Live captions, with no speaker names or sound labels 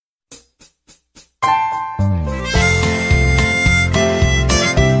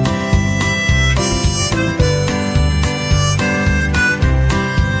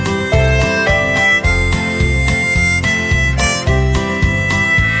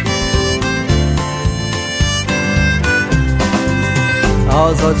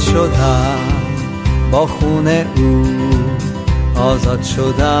آزاد شدم با خون او، آزاد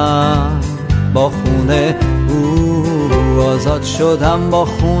شدم با خون او، آزاد شدم با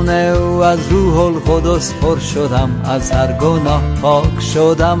خون او، از روح القدس پر شدم، از هر گناه پاک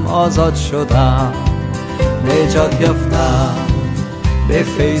شدم، آزاد شدم، نجات یافتم به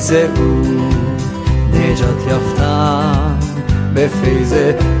فیض او، نجات یافتم به فیض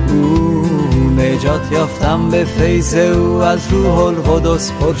او، نجات یافتم به فیض او، از روح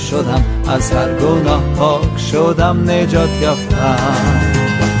القدس پر شدم، از هر گناه پاک شدم، نجات یافتم،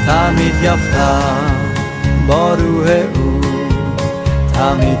 تعمید یافتم با روح او،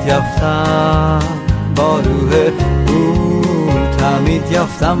 تعمید یافتم با روح او، تعمید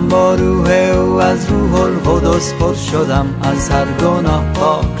یافتم با روح او، از روح القدس پر شدم، از هر گناه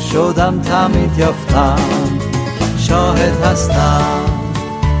پاک شدم، تعمید یافتم، شاهد هستم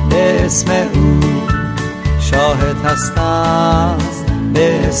به اسم او، شاهد هستم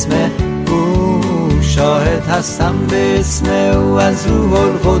به اسم او، شاهد هستم به اسم او، از روح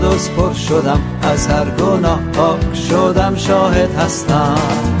القدس پر شدم، از هر گناه پاک شدم، شاهد هستم.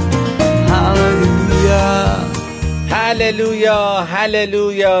 هللویا هللویا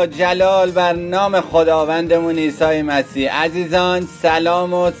هللویا، جلال بر نام خداوندمون عیسی مسیح. عزیزان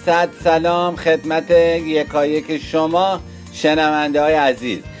سلام و صد سلام خدمت یکایک شما شنونده های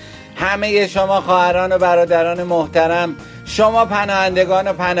عزیز، همه شما خواهران و برادران محترم، شما پناهندگان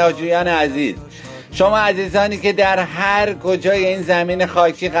و پناهجویان عزیز، شما عزیزانی که در هر کجای این زمین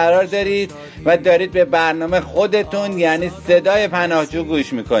خاکی قرار دارید و دارید به برنامه خودتون یعنی صدای پناهجو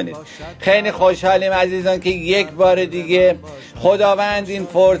گوش میکنید. خیلی خوشحالیم عزیزان که یک بار دیگه خداوند این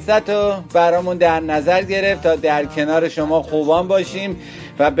فرصت رو برامون در نظر گرفت تا در کنار شما خوبان باشیم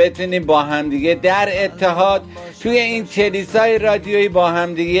و بتونیم با همدیگه در اتحاد توی این کلیسای رادیویی با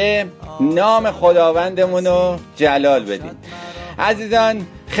همدیگه نام خداوندمون رو جلال بدیم. عزیزان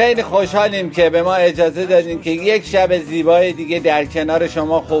خیلی خوشحالیم که به ما اجازه دادین که یک شب زیبای دیگه در کنار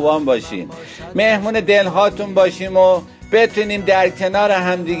شما خوبان باشیم، مهمون دلهاتون باشیم و بتونیم در کنار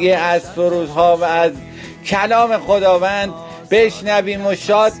همدیگه از سرودها و از کلام خداوند بشنویم و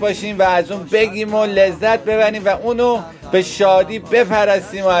شاد باشیم و از اون بگیم و لذت ببریم و اونو به شادی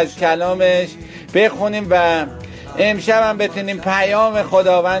بپرستیم و از کلامش بخونیم و امشب هم بتونیم پیام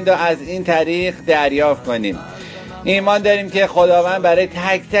خداوند رو از این طریق دریافت کنیم. ایمان داریم که خداوند برای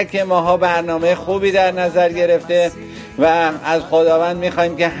تک تک ماها برنامه خوبی در نظر گرفته و از خداوند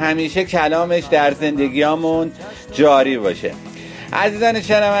میخوایم که همیشه کلامش در زندگیامون جاری باشه. عزیزان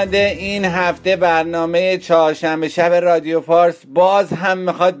شنونده، این هفته برنامه چهارشنبه شب رادیو پارس باز هم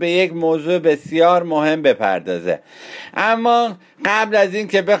میخواد به یک موضوع بسیار مهم بپردازه. اما قبل از این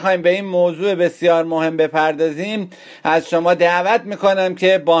که بخوایم به این موضوع بسیار مهم بپردازیم، از شما دعوت میکنم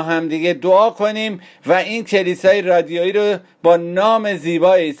که با همدیگه دعا کنیم و این کلیسای رادیویی رو با نام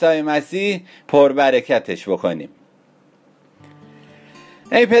زیبای عیسی مسیح پربرکتش بکنیم.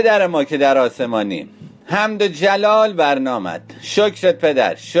 ای پدر ما که در آسمانی، حمد و جلال بر نامت. شکرت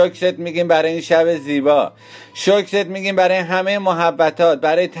پدر، شکرت میگیم برای این شب زیبا، شکرت میگیم برای همه محبتات،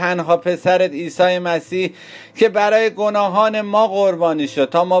 برای تنها پسرت عیسی مسیح که برای گناهان ما قربانی شد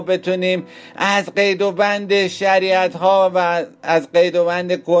تا ما بتونیم از قید و بند شریعت ها و از قید و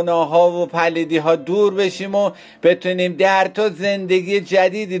بند گناه ها و پلیدی ها دور بشیم و بتونیم در تو زندگی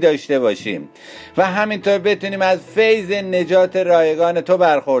جدیدی داشته باشیم و همینطور بتونیم از فیض نجات رایگان تو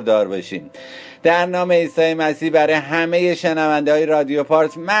برخوردار باشیم. در نام عیسی مسیح برای همه شنونده های رادیو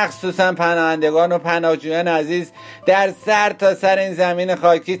پارس، مخصوصا پناهندگان و پناهجویان عزیز در سر تا سر این زمین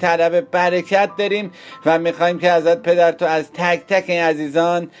خاکی طلب برکت داریم و میخوایم که ازت پدر تو از تک تک این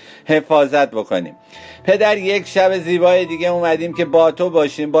عزیزان حفاظت بکنیم. پدر یک شب زیبای دیگه اومدیم که با تو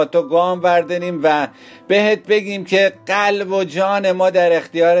باشیم، با تو گام برداریم و بهت بگیم که قلب و جان ما در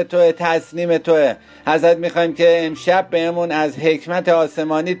اختیار توه، تسلیم توه. ازت میخوایم که امشب بهمون از حکمت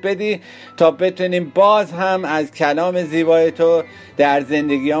آسمانیت بدی تا بتونیم باز هم از کلام زیبای تو در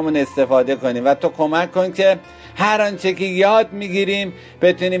زندگیامون استفاده کنیم و تو کمک کن که هر آنچه که یاد میگیریم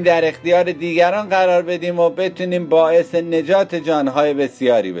بتونیم در اختیار دیگران قرار بدیم و بتونیم باعث نجات جانهای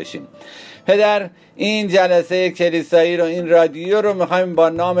بسیاری بشیم. پدر این جلسه کلیسایی رو، این رادیو رو میخوایم با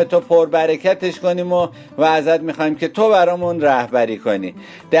نام تو پربرکتش کنیم و ازت میخوایم که تو برامون رهبری کنی.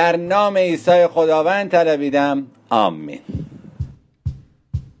 در نام عیسی خداوند طلبیدم، آمین.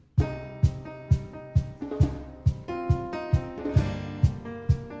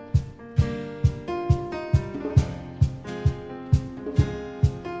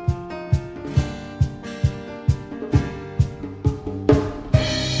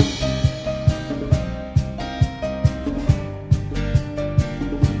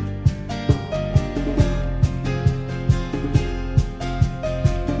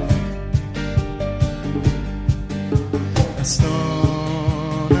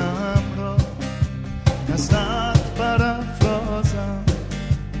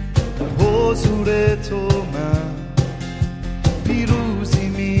 حضور تو من پیروزی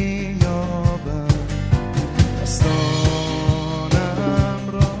میابم، دستانم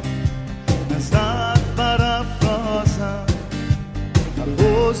را نزدت برافرازم. در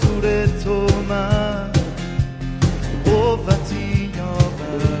حضور تو من قوتی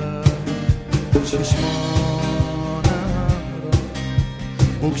یابم، چشمانم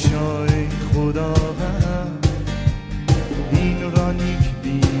را بگشای خداوند، این را نیک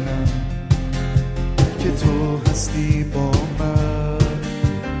بینم که تو هستی با من.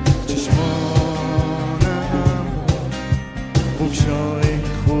 چشمانم را بگشای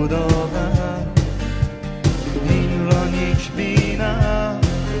خداوند، این را نیک بینم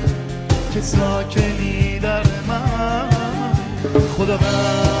که ساکنی در من. خداوند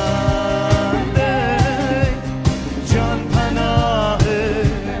جان پناه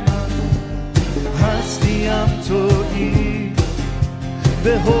من، هستیم تویی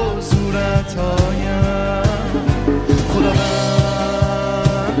به حضورت آیم. خداوند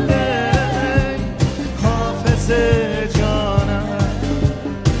حافظ جانم،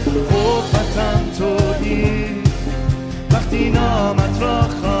 قوتم تویی وقتی نامت را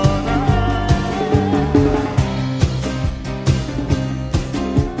خوانم.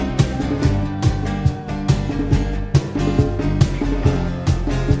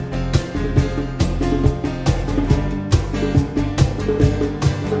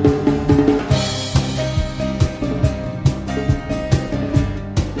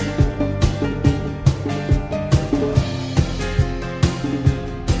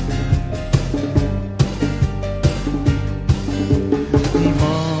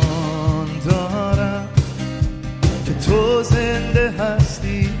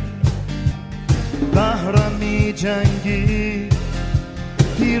 جنگی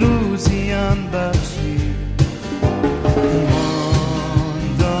پیروزیم بخشی،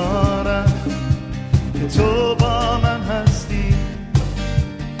 ایمان دارم که تو با من هستی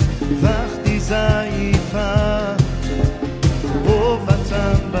وقتی ضعیفم،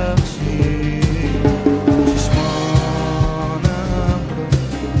 قوتم بخشی. چشمانم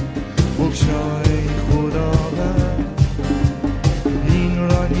رو بگشای خداوند، این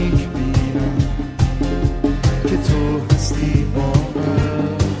را نیک بینم که تو هستی با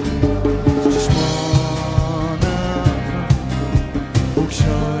من. چشمانم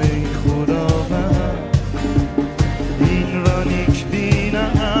بگشای خداوند، این را نیک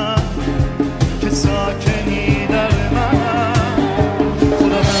بینم که ساکنی در من.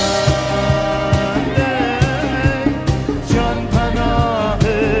 خداوند جان پناه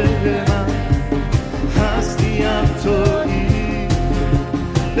من، هستیم تویی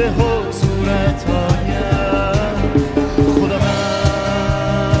به حضورت آیم.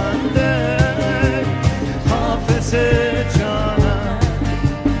 جانم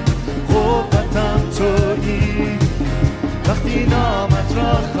قوتم تویی وقتی نامت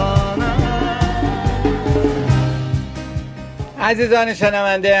را خوانم. عزیزان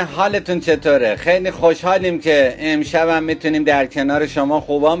شنونده، حالتون چطوره؟ خیلی خوشحالیم که امشب هم میتونیم در کنار شما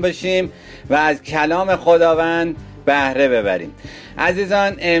خوبان باشیم و از کلام خداوند بهره ببریم.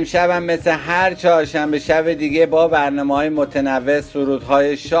 عزیزان، امشب هم مثل هر چهارشنبه شب دیگه با برنامه‌های متنوع،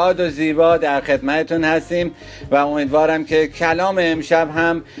 سرودهای شاد و زیبا در خدمتتون هستیم و امیدوارم که کلام امشب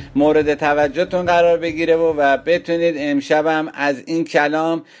هم مورد توجهتون قرار بگیره و بتونید امشب هم از این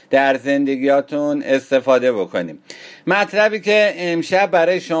کلام در زندگیاتون استفاده بکنیم. مطلبی که امشب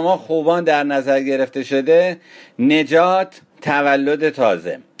برای شما خوبان در نظر گرفته شده، نجات، تولد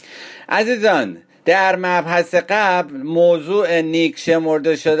تازه. عزیزان، در مبحث قبل موضوع نیک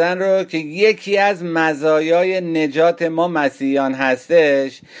شمرده شدن رو که یکی از مزایای نجات ما مسیحیان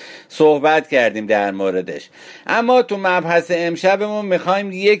هستش صحبت کردیم در موردش، اما تو مبحث امشبمون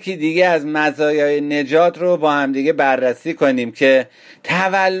میخوایم یکی دیگه از مزایای نجات رو با هم دیگه بررسی کنیم که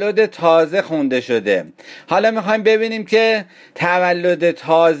تولد تازه خونده شده. حالا میخوایم ببینیم که تولد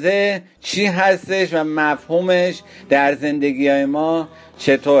تازه چی هستش و مفهومش در زندگی‌های ما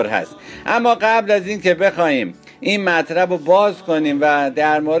چطور هست. اما قبل از این که بخوایم این مطلب رو باز کنیم و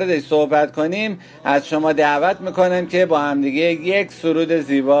در موردش صحبت کنیم، از شما دعوت میکنم که با هم دیگه یک سرود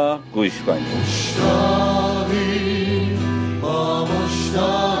زیبا گوش کنیم. مشتاقی با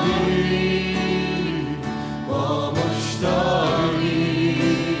مشتاقی با مشتاقی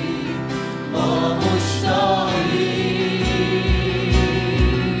با مشتاقی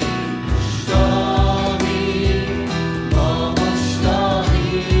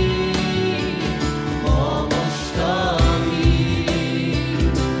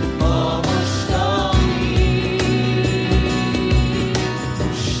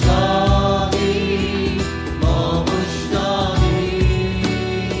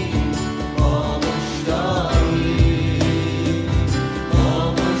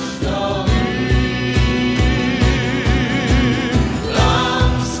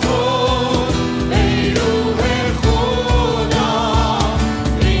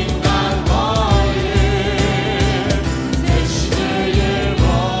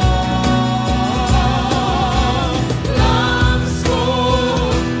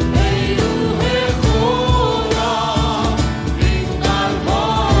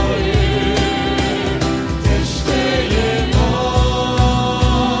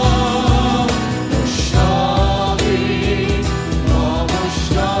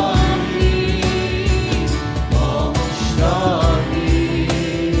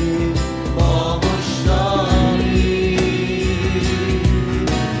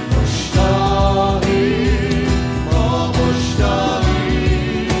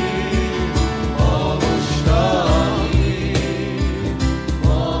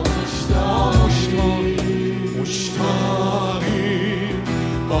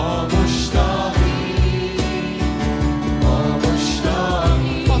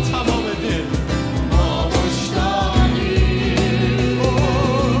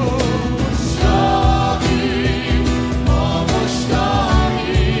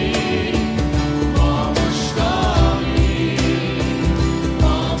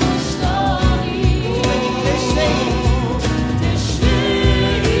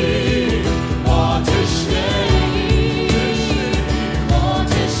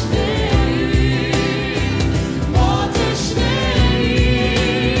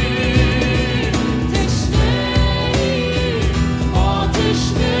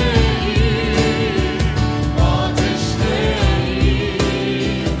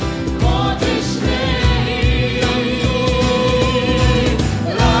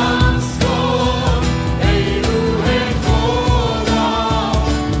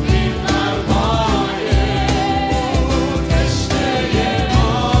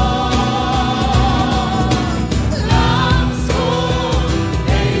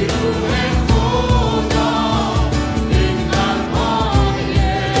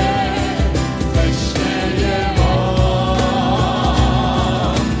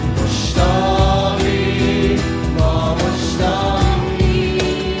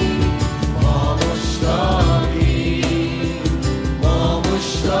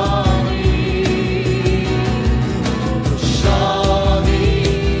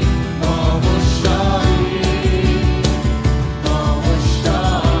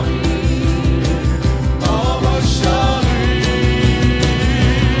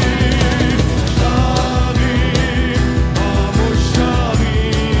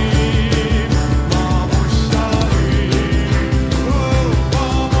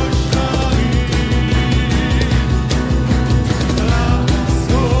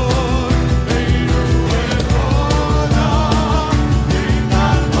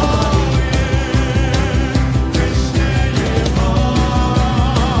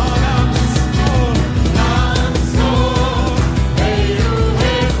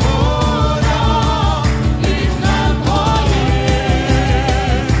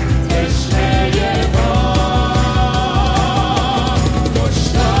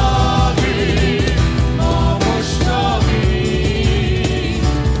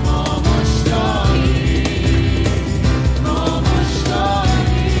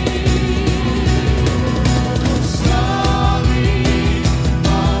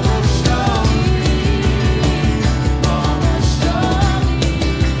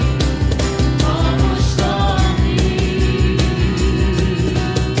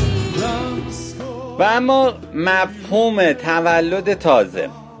و اما مفهوم تولد تازه.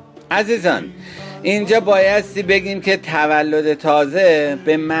 عزیزان، اینجا بایستی بگیم که تولد تازه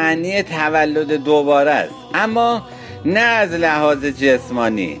به معنی تولد دوباره است، اما نه از لحاظ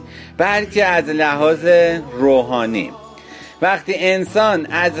جسمانی بلکه از لحاظ روحانی. وقتی انسان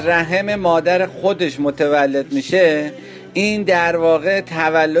از رحم مادر خودش متولد میشه، این در واقع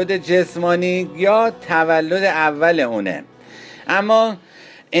تولد جسمانی یا تولد اول اونه. اما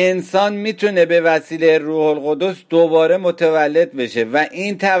انسان میتونه به وسیله روح القدس دوباره متولد بشه و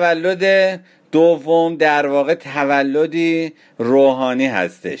این تولد دوم در واقع تولدی روحانی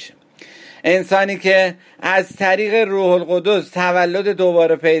هستش. انسانی که از طریق روح القدس تولد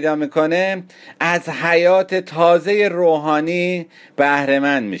دوباره پیدا میکنه از حیات تازه روحانی بهره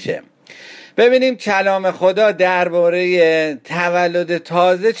مند میشه. ببینیم کلام خدا درباره تولد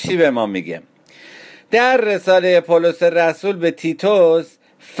تازه چی به ما میگه. در رساله پولس رسول به تیتوس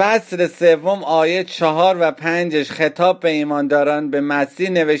فصل 3 آیه 4 و 5 خطاب به ایمانداران به مسیح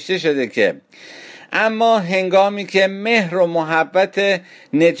نوشته شده که اما هنگامی که مهر و محبت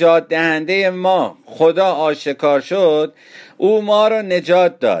نجات دهنده ما خدا آشکار شد، او ما را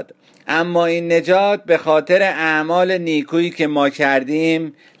نجات داد. اما این نجات به خاطر اعمال نیکویی که ما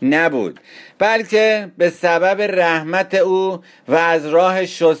کردیم نبود، بلکه به سبب رحمت او و از راه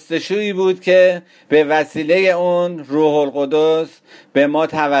شستشویی بود که به وسیله اون روح القدس به ما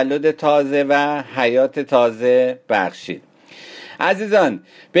تولد تازه و حیات تازه بخشید. عزیزان،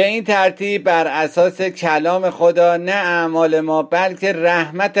 به این ترتیب بر اساس کلام خدا نه اعمال ما بلکه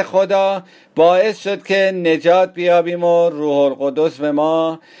رحمت خدا باعث شد که نجات بیابیم و روح القدس به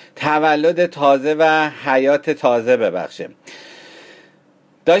ما تولد تازه و حیات تازه ببخشه.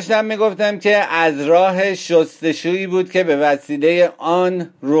 داشتم میگفتم که از راه شستشویی بود که به وسیله آن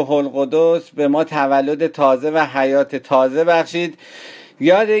روح القدس به ما تولد تازه و حیات تازه بخشید.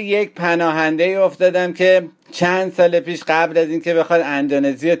 یاد یک پناهنده افتادم که چند سال پیش قبل از اینکه بخواد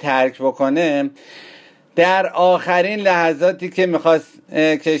اندونزی رو ترک بکنه، در آخرین لحظاتی که میخواست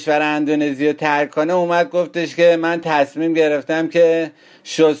کشور اندونزی رو ترک کنه اومد گفتش که من تصمیم گرفتم که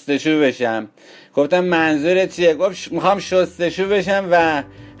شستشو بشم. گفتم منظورت چیه؟ گفت میخوام شستشو بشم و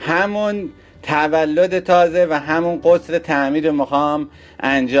همون تولد تازه و همون غسل تعمید رو میخوام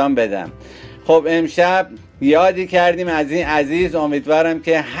انجام بدم. خب امشب یادی کردیم از این عزیز. امیدوارم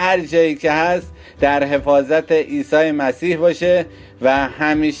که هر جایی که هست در حفاظت عیسی مسیح باشه و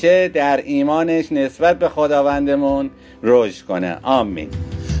همیشه در ایمانش نسبت به خداوندمون رشد کنه. آمین.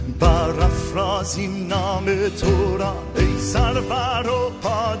 برافرازیم نام تو را ای سرور و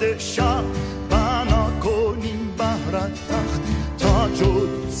پادشاه، بنا کنیم بهرت تختی تا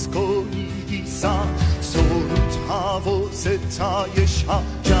جلوس کنی عیسی. سرود ها و ستایش ها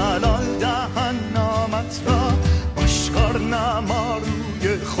جلال دهن نامت را، آشکار نما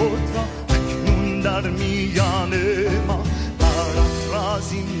روی خود را اکنون در میان ما.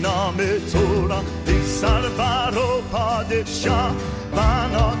 برافرازیم نام تو را ای سرور و پادشاه،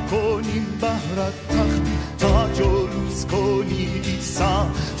 بنا کنیم بهرت تختی تا جلوس کنی عیسی.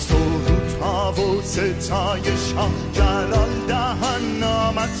 سرود ها و ستایش ها جلال دهن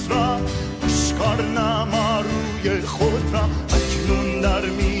نامت را، آشکار نما روی خود را اکنون در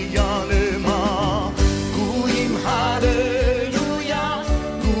میان ما. گوییم هللویا،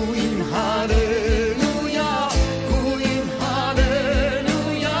 گوییم هللویا، گوییم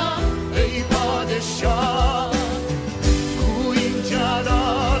هللویا ای پادشاه. گوییم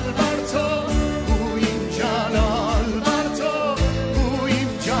جلال بر تو، گوییم جلال بر تو، گوییم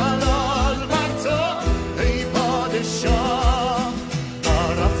جلال بر تو ای پادشاه.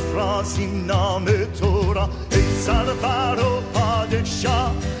 برافرازیم نام تو را ای سرور و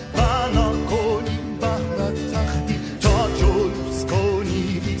پادشاه، بنا کنیم بهرت تختی تا جلوس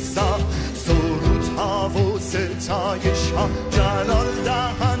کنی عیسی. سرودها و ستایش ها جلال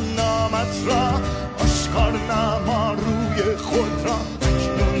دهن نامت را، آشکار نما روی خود را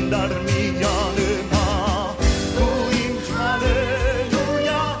اکنون در میان ما. گوییم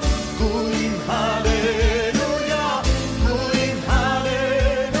هللویا، گوییم هللویا، گوییم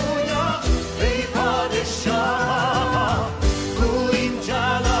هللویا ای پادشاه. گوییم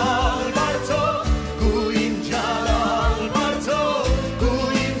جلال بر تو، گوییم جلال بر تو،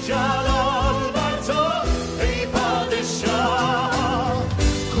 گوییم جلال بر تو ای پادشاه.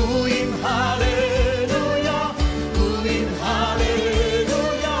 گوییم هللویا، گوییم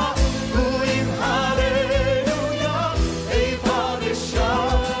هللویا،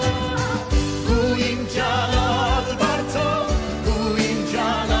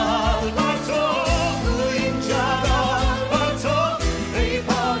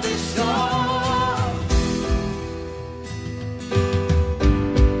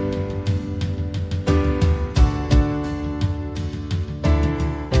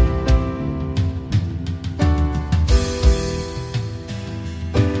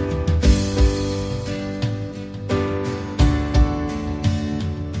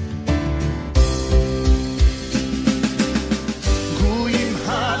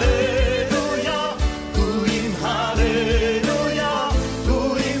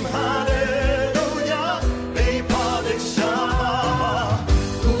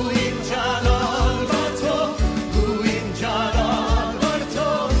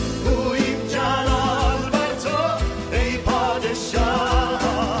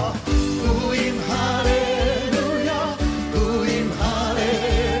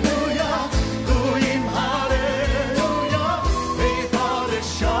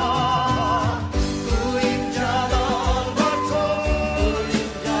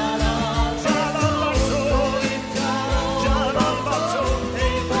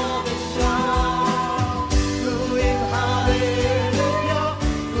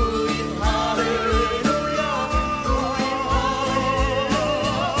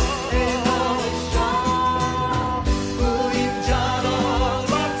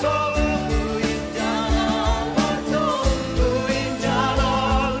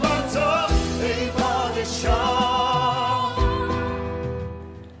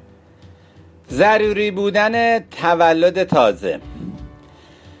 ضروری بودن تولد تازه.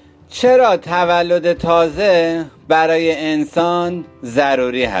 چرا تولد تازه برای انسان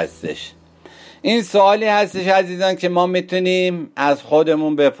ضروری هستش؟ این سوالی هستش عزیزان که ما میتونیم از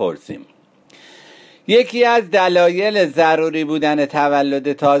خودمون بپرسیم. یکی از دلایل ضروری بودن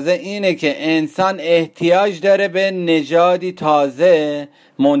تولد تازه اینه که انسان احتیاج داره به نژادی تازه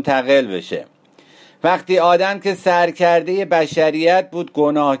منتقل بشه. وقتی آدم که سرکرده بشریت بود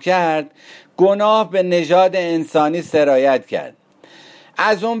گناه کرد، گناه به نژاد انسانی سرایت کرد.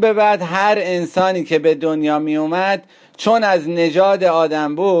 از اون به بعد هر انسانی که به دنیا می اومد چون از نژاد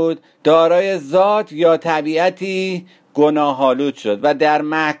آدم بود دارای ذات یا طبیعتی گناه‌آلود شد و در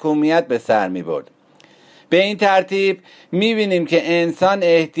محکومیت به سر می برد. به این ترتیب می بینیم که انسان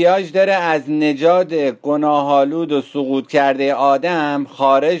احتیاج داره از نژاد گناه‌آلود و سقوط کرده آدم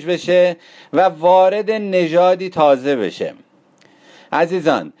خارج بشه و وارد نژادی تازه بشه.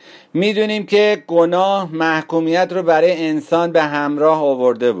 عزیزان میدونیم که گناه محکومیت رو برای انسان به همراه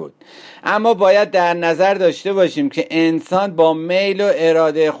آورده بود، اما باید در نظر داشته باشیم که انسان با میل و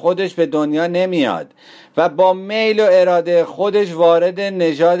اراده خودش به دنیا نمیاد و با میل و اراده خودش وارد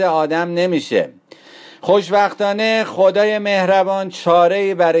نژاد آدم نمیشه. خوشبختانه خدای مهربان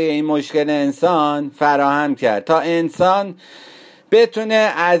چاره‌ای برای این مشکل انسان فراهم کرد تا انسان بتونه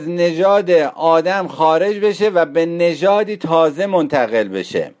از نژاد آدم خارج بشه و به نژادی تازه منتقل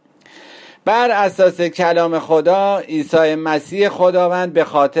بشه. بر اساس کلام خدا عیسی مسیح خداوند به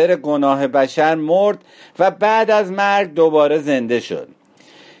خاطر گناه بشر مرد و بعد از مرگ دوباره زنده شد.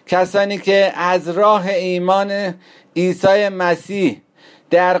 کسانی که از راه ایمان عیسی مسیح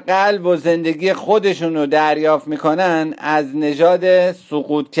در قلب و زندگی خودشون رو دریافت میکنن از نژاد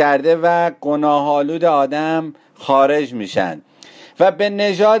سقوط کرده و گناه‌آلود آدم خارج میشن و به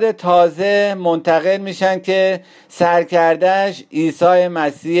نژاد تازه منتقل میشن که سرکرده‌اش عیسی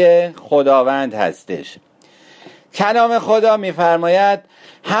مسیح خداوند هستش. کلام خدا میفرماید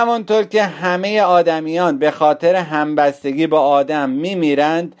همانطور که همه آدمیان به خاطر همبستگی با آدم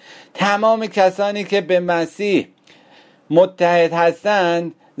میمیرند، تمام کسانی که به مسیح متحد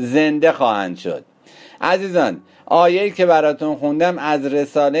هستند زنده خواهند شد. عزیزان آیه‌ای که براتون خوندم از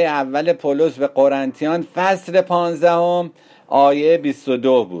رساله اول پولس به قرنتیان فصل 15 آیه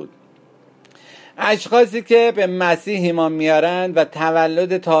 22 بود. اشخاصی که به مسیح ایمان میارن و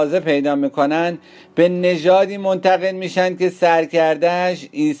تولد تازه پیدا میکنن به نژادی منتقل میشن که سرکرده‌اش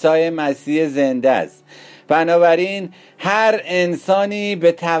عیسی مسیح زنده است. بنابراین هر انسانی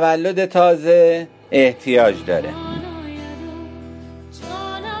به تولد تازه احتیاج داره.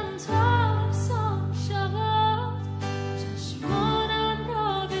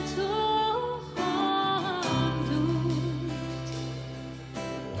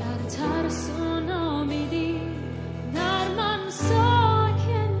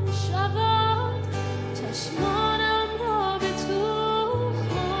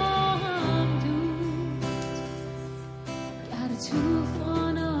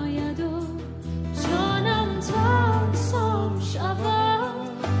 طوفان آید و جانم تا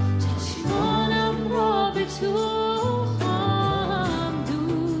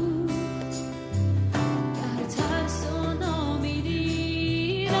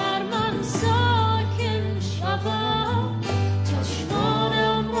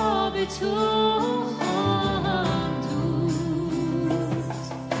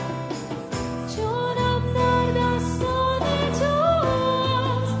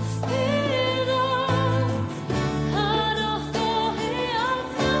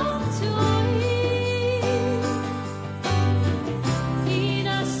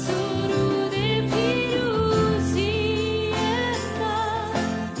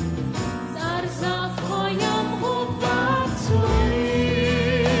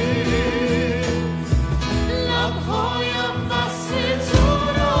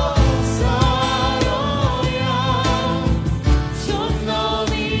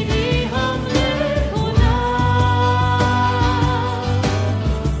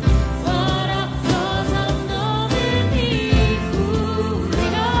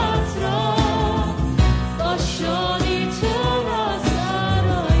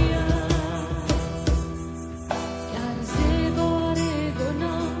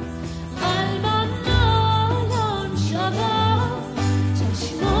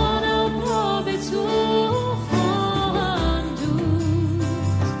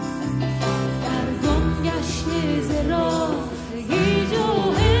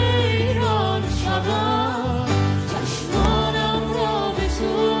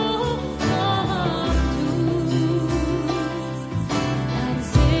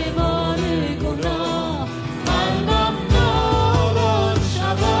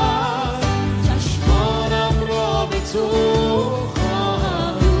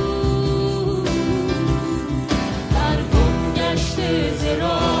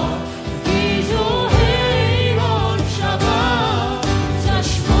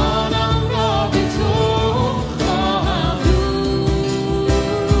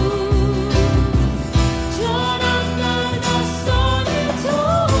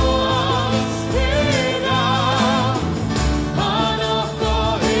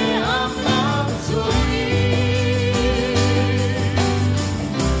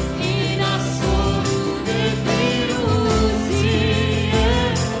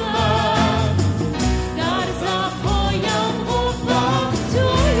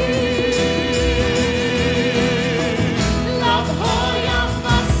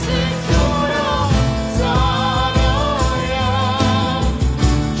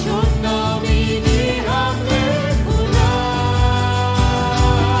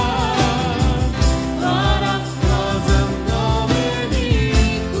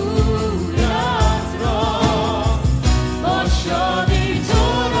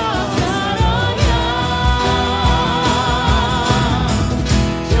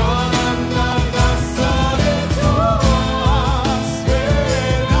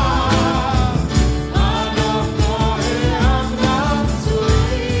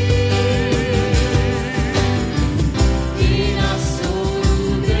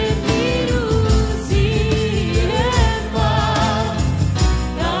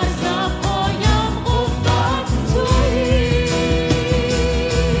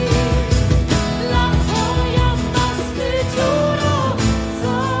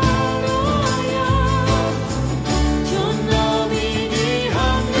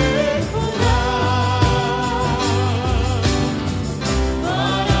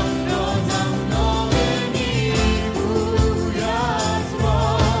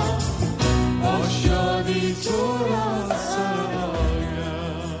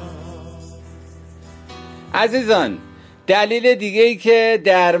عزیزان، دلیل دیگه ای که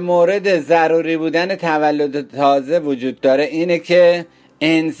در مورد ضروری بودن تولد تازه وجود داره اینه که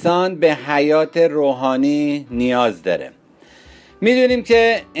انسان به حیات روحانی نیاز داره. میدونیم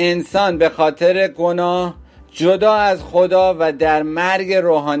که انسان به خاطر گناه جدا از خدا و در مرگ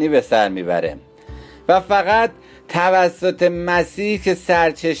روحانی به سر میبره و فقط توسط مسیح که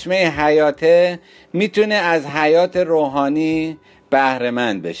سرچشمه حیاته میتونه از حیات روحانی بهره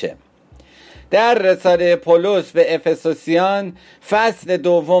مند بشه. در رساله پولس به افسوسیان فصل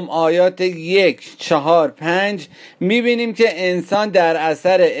 2 آیات 1، 4، 5 میبینیم که انسان در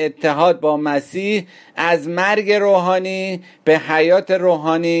اثر اتحاد با مسیح از مرگ روحانی به حیات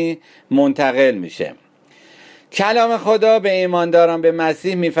روحانی منتقل میشه. کلام خدا به ایمانداران به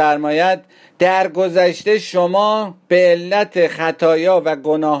مسیح میفرماید در گذشته شما به علت خطایا و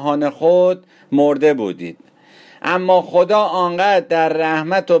گناهان خود مرده بودید، اما خدا آنقدر در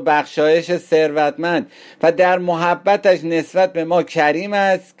رحمت و بخشایش ثروتمند و در محبتش نسبت به ما کریم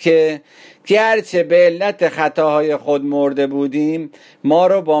است که گرچه به علت خطاهای خود مرده بودیم ما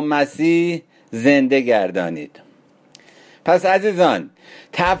رو با مسیح زنده گردانید. پس عزیزان،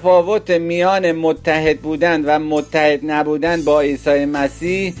 تفاوت میان متحد بودن و متحد نبودن با عیسی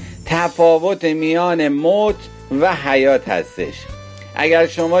مسیح تفاوت میان موت و حیات هستش. اگر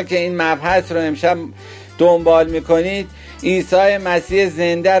شما که این مبحث رو امشب دنبال میکنید، عیسی مسیح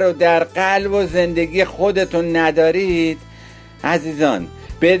زنده رو در قلب و زندگی خودتون ندارید، عزیزان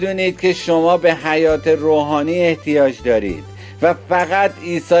بدونید که شما به حیات روحانی احتیاج دارید و فقط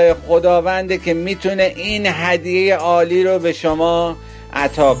عیسی خداونده که میتونه این هدیه عالی رو به شما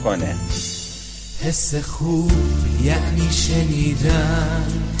عطا کنه. حس خوب یعنی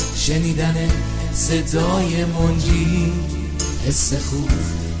شنیدن صدای منجی. حس خوب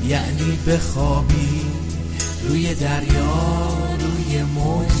یعنی بخوابی روی دریا روی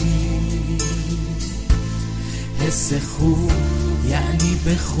موجی. حس خوب یعنی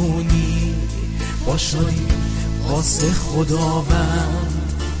بخونی با شادی واسه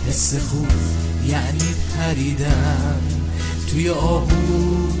خداوند. حس خوب یعنی پریدن توی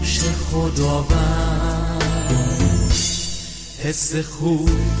آغوش خداوند. حس خوب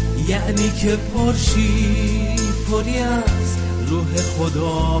یعنی که پری از روح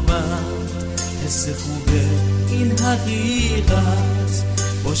خداوند. حس خوبه این حقیقت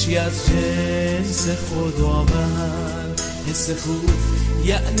باشی از جنس خداوند. حس خوب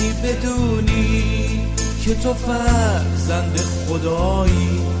یعنی بدونی که تو فرزند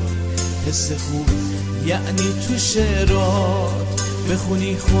خدایی. حس خوب یعنی تو شعرات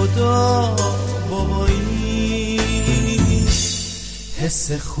بخونی خدا بابایی.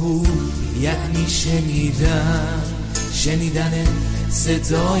 حس خوب یعنی شنیدن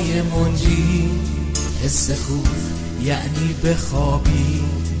صدای منجی. حس خوب یعنی بخوابی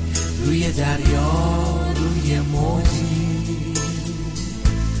روی دریا روی موجی.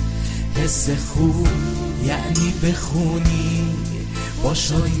 حس خوب یعنی بخونی با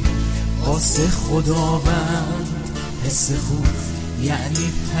شادی واسه خداوند. حس خوب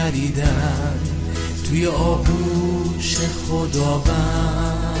یعنی پریدن توی آغوش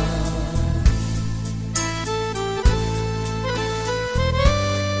خداوند.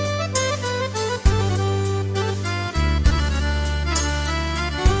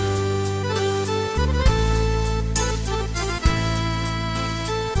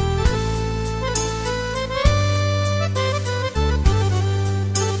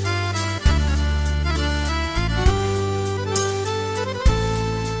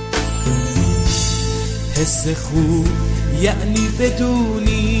 حس خوب یعنی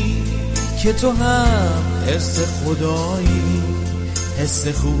بدونی که تو هم حس خدایی. حس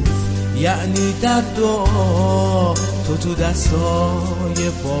خوب یعنی در دعا تو دستای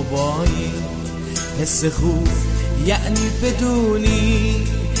بابایی. حس خوب یعنی بدونی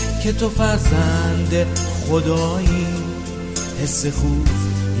که تو فرزند خدایی. حس خوب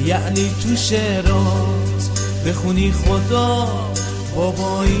یعنی تو شعرات بخونی خدا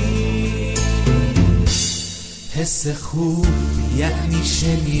بابایی. حس خوب یعنی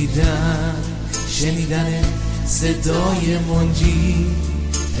شنیدن صدای منجی.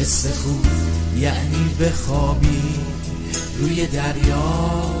 حس خوب یعنی بخوابی روی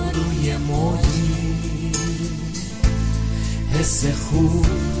دریا روی موجی. حس خوب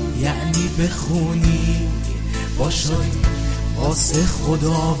یعنی بخونی با شادی واسه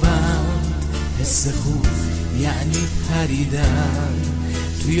خداوند. حس خوب یعنی پریدن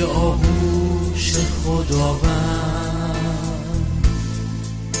توی آغوش خداوند.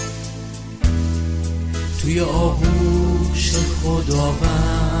 توی آغوش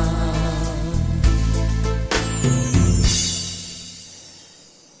خداوند.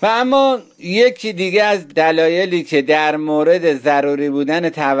 و اما یکی دیگه از دلایلی که در مورد ضروری بودن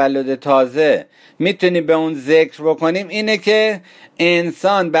تولد تازه میتونیم به اون ذکر بکنیم اینه که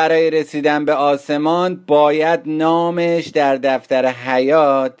انسان برای رسیدن به آسمان باید نامش در دفتر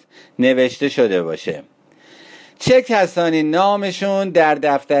حیات نوشته شده باشه. چه کسانی نامشون در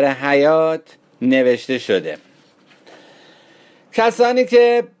دفتر حیات نوشته شده؟ کسانی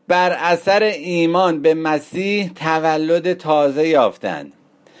که بر اثر ایمان به مسیح تولد تازه یافتند.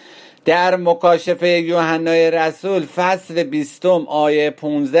 در مکاشفه یوحنای رسول فصل 20 آیه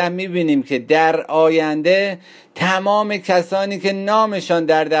 15 میبینیم که در آینده تمام کسانی که نامشان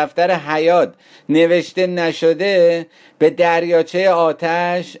در دفتر حیات نوشته نشده به دریاچه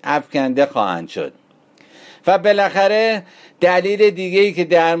آتش افکنده خواهند شد. و بالاخره دلیل دیگه‌ای که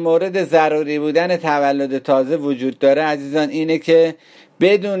در مورد ضروری بودن تولد تازه وجود داره عزیزان اینه که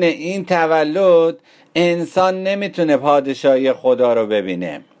بدون این تولد انسان نمیتونه پادشاهی خدا رو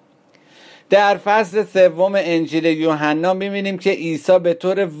ببینه. در فصل 3 انجیل یوحنا می‌بینیم که عیسی به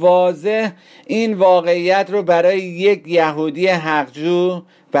طور واضح این واقعیت رو برای یک یهودی حقجو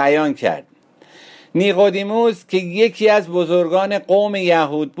بیان کرد. نیقودیموس که یکی از بزرگان قوم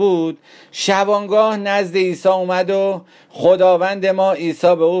یهود بود شبانگاه نزد عیسی اومد و خداوند ما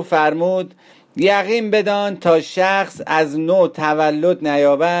عیسی به او فرمود یقین بدان تا شخص از نو تولد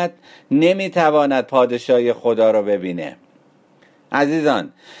نیابد نمیتواند پادشاهی خدا را ببینه.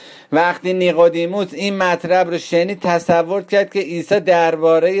 عزیزان وقتی نیقودیموس این مطلب رو شنید تصور کرد که عیسی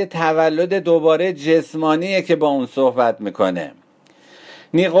درباره تولد دوباره جسمانیه که با اون صحبت میکنه.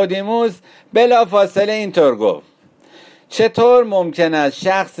 نیقودیموس بلافاصله اینطور گفت چطور ممکن است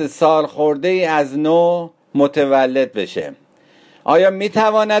شخص سال خورده ای از نو متولد بشه؟ آیا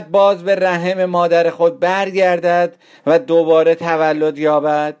میتواند باز به رحم مادر خود برگردد و دوباره تولد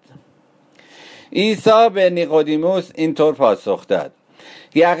یابد؟ عیسی به نیقودیموس اینطور پاسخ داد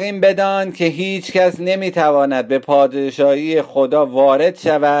یقین بدان که هیچ کس نمیتواند به پادشاهی خدا وارد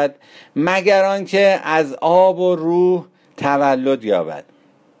شود مگر آنکه از آب و روح تولد یابد.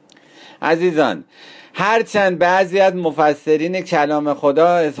 عزیزان هرچند بعضی از مفسرین کلام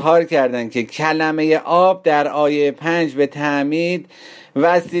خدا اظهار کردند که کلمه آب در آیه 5 به تعمید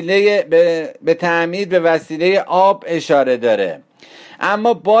به وسیله آب اشاره داره،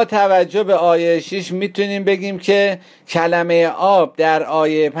 اما با توجه به آیه 6 میتونیم بگیم که کلمه آب در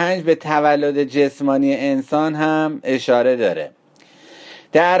آیه 5 به تولد جسمانی انسان هم اشاره داره.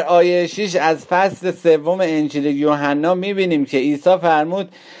 در آیه 6 از فصل 3 انجیل یوحنا میبینیم که عیسی فرمود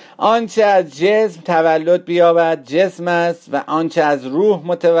آنچه از جسم تولد بیابد جسم است و آنچه از روح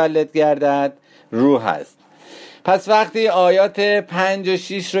متولد گردد روح است. پس وقتی آیات 5 و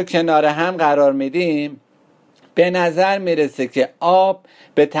 6 رو کنار هم قرار میدیم به نظر میرسه که آب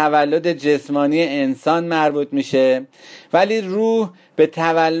به تولد جسمانی انسان مربوط میشه ولی روح به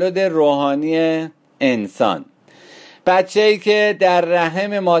تولد روحانی انسان. بچه‌ای که در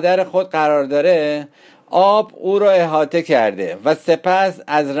رحم مادر خود قرار داره آب او را احاطه کرده و سپس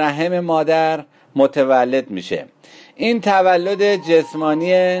از رحم مادر متولد میشه. این تولد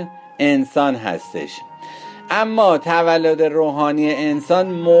جسمانی انسان هستش. اما تولد روحانی انسان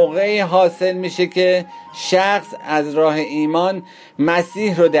موقعی حاصل میشه که شخص از راه ایمان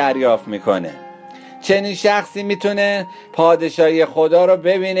مسیح رو دریافت میکنه. چنین شخصی میتونه پادشاهی خدا رو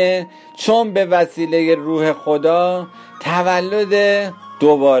ببینه چون به وسیله روح خدا تولد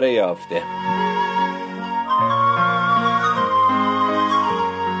دوباره یافته.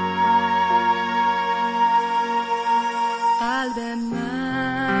 قلب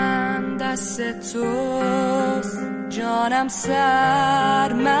من دست توست جانم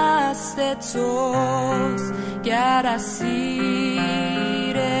سرمست توست گر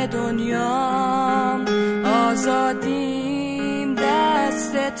اسیر دنیام آزادیم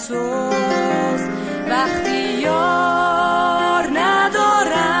دست توست وقتی یار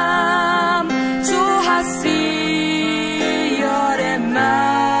ندارم تو هستی یار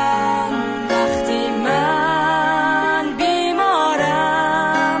من وقتی من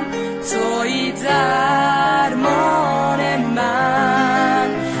بیمارم تویی درمان من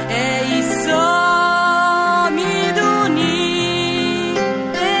عیسی میدونی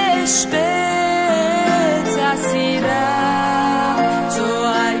عشق تأثیرم تو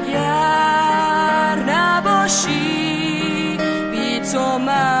اگر نباشی بی تو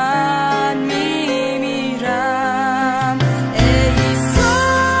من میمیرم عیسی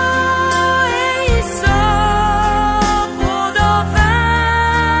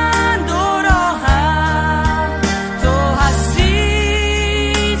خداوند و راهم تو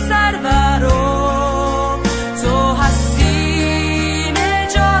هستی سرور و تو هستی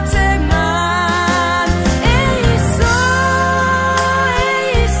نجات من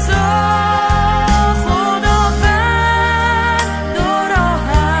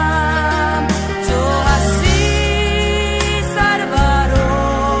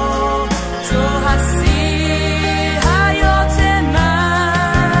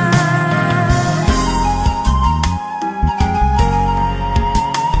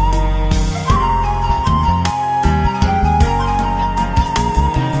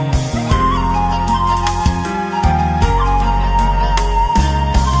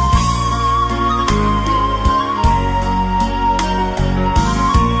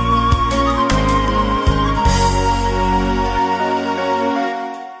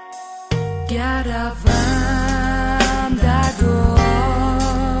گروم در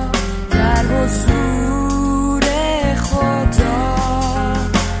دعا در حضور خدا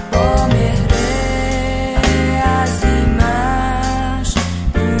با مهر عظیمش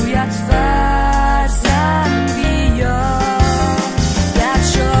رویت فرزند بیا در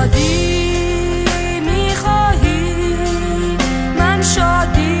شادی میخواهی من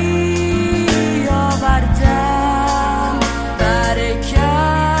شادی آوردم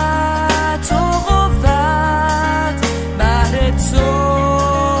برکت و قوت بهر تو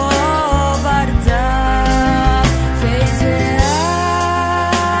آوردم فیض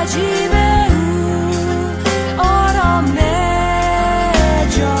عجیب او آرام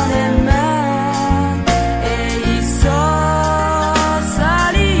جان من عیسی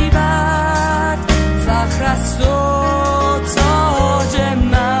صلیبت فخر است و تاج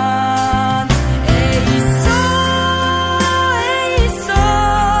من عیسی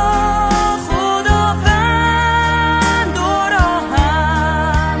خداوند و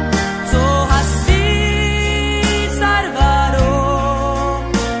راهم تو هستی سرور و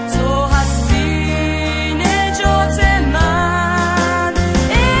تو هستی نجات من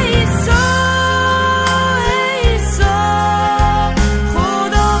عیسی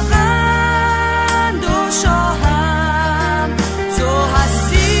خداوند و شاهم تو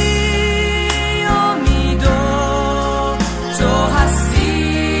هستی امید و تو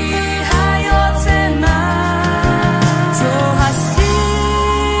هستی حیات من تو هستی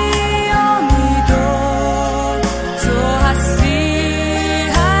امید و تو هستی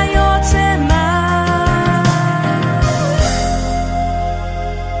حیات من.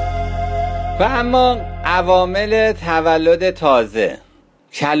 و اما عوامل تولد تازه،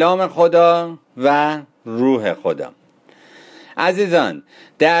 کلام خدا و روح خدا. عزیزان،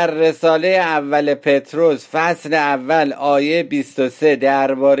 در رساله اول پتروس فصل اول آیه 23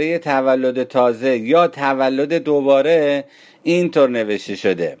 درباره تولد تازه یا تولد دوباره اینطور نوشته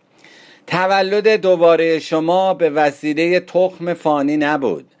شده: تولد دوباره شما به وسیله تخم فانی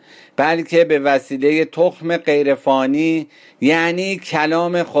نبود، بلکه به وسیله تخم غیر فانی، یعنی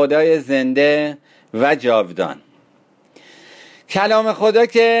کلام خدای زنده و جاودان. کلام خدا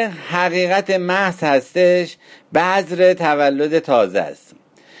که حقیقت محض هستش بذر تولد تازه است.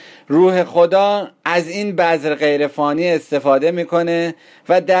 روح خدا از این بذر غیر فانی استفاده میکنه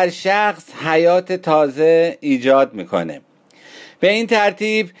و در شخص حیات تازه ایجاد میکنه. به این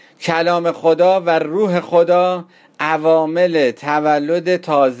ترتیب کلام خدا و روح خدا عوامل تولد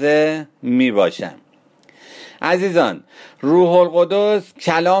تازه می باشن. عزیزان، روح القدس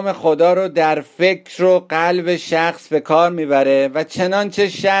کلام خدا رو در فکر و قلب شخص به کار میبره و چنانچه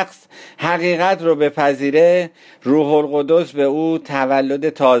شخص حقیقت رو بپذیره، روح القدس به او تولد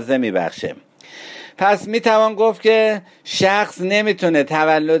تازه میبخشه. پس میتوان گفت که شخص نمیتونه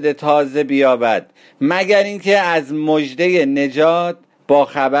تولد تازه بیابد مگر اینکه از مژده نجات با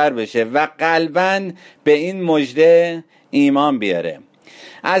خبر بشه و قلباً به این مژده ایمان بیاره.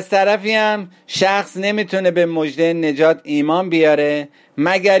 از طرفی هم شخص نمیتونه به مژده نجات ایمان بیاره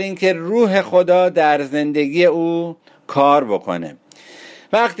مگر اینکه روح خدا در زندگی او کار بکنه.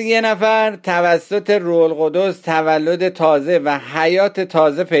 وقتی یه نفر توسط روح القدس تولد تازه و حیات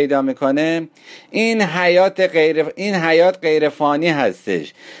تازه پیدا میکنه، این حیات غیر فانی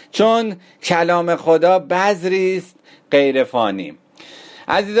هستش، چون کلام خدا بذری است غیر فانی.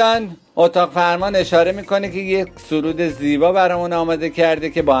 عزیزان، اتاق فرمان اشاره میکنه که یک سرود زیبا برامون آماده کرده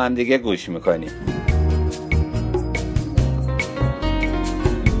که با هم دیگه گوش میکنیم.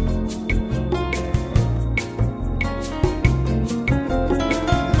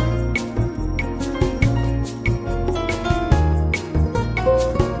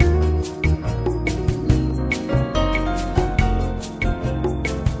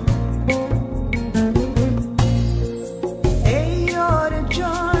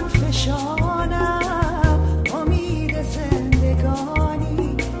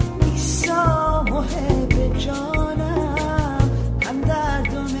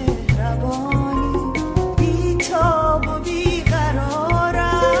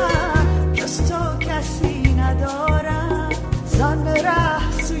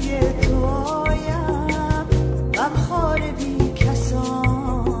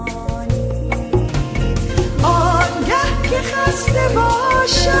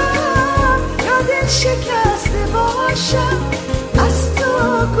 شکسته باشم از تو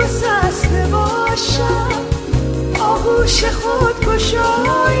گسسته باشم آغوش خود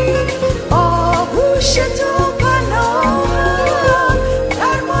کشایی آغوش تو پناهم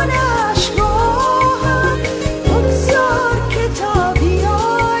درمان عشقاهم بگذار که تا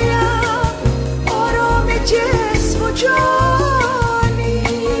بیایم آرام جسم و جانی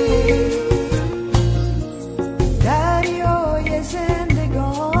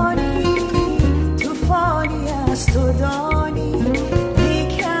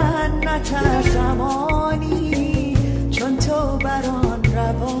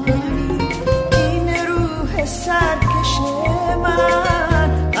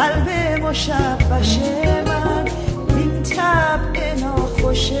مشبش من، این طبع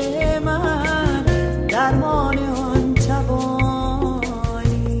ناخوش من، درمان آن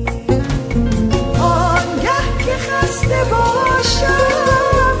توانی. آنگه که خسته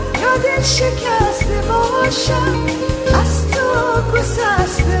باشم یا دل شکسته باشم، از تو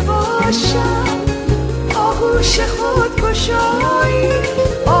گسسته باشم، آغوش خود گشایی،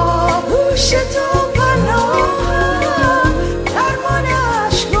 آغوش تو پناهم، درمان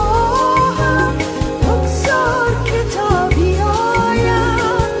عشقاهم، بگذار که تا بیایم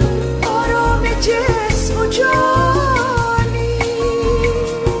آرام جسم و جانی.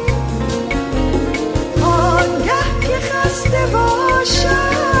 آنگه که خسته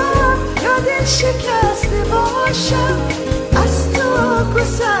باشم یا دل شکسته باشم، از تو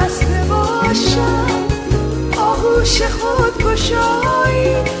گسسته باشم، آغوش خود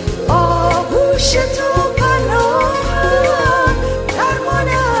گشایی، آغوش تو پناهم، درمان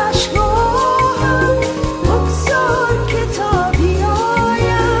عشقاهم، بگذار که تا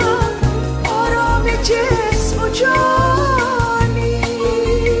بیایم آرام جسم و جانی.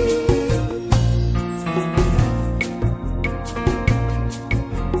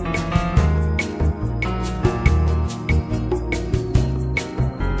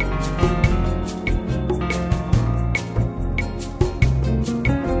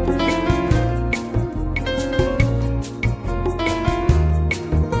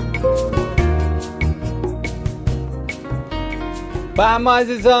 و اما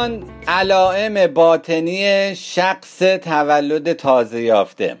عزیزان، علائم باطنی شخص تولد تازه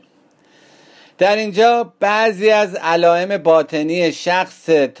یافته. در اینجا بعضی از علائم باطنی شخص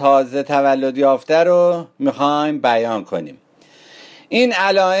تازه تولد یافته رو میخوایم بیان کنیم. این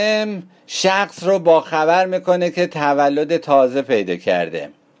علائم شخص رو باخبر میکنه که تولد تازه پیدا کرده.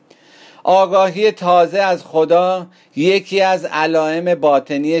 آگاهی تازه از خدا یکی از علائم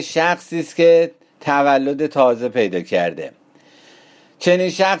باطنی شخصی است که تولد تازه پیدا کرده. چنین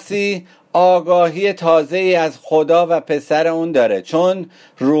شخصی آگاهی تازه‌ای از خدا و پسر اون داره، چون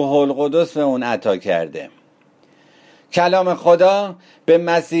روح القدس به اون عطا کرده. کلام خدا به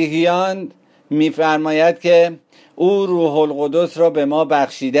مسیحیان می‌فرماید که او روح القدس را به ما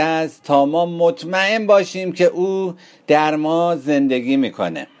بخشیده است تا ما مطمئن باشیم که او در ما زندگی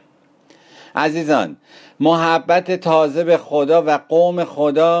میکنه. عزیزان، محبت تازه به خدا و قوم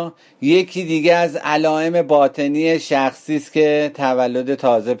خدا یکی دیگه از علائم باطنی شخصی است که تولد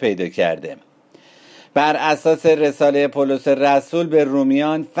تازه پیدا کرده. بر اساس رساله پولس رسول به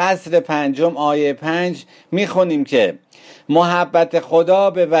رومیان فصل 5 آیه 5 میخونیم که محبت خدا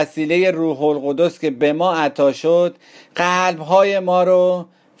به وسیله روح القدس که به ما عطا شد قلب‌های ما رو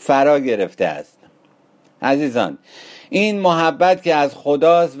فرا گرفته است. عزیزان، این محبت که از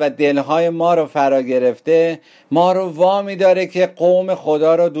خداست و دلهای ما رو فرا گرفته ما رو وامی داره که قوم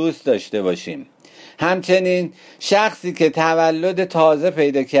خدا رو دوست داشته باشیم. همچنین شخصی که تولد تازه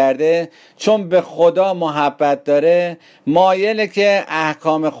پیدا کرده چون به خدا محبت داره مایله که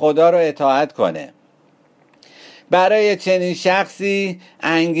احکام خدا رو اطاعت کنه. برای چنین شخصی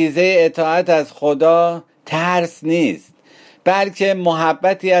انگیزه اطاعت از خدا ترس نیست، بلکه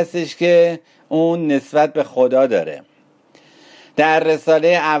محبتی هستش که اون نسبت به خدا داره. در رساله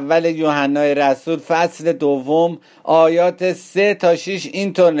اول یوحنای رسول فصل 2 آیات 3 تا 6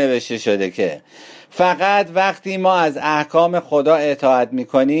 اینطور نوشته شده که فقط وقتی ما از احکام خدا اطاعت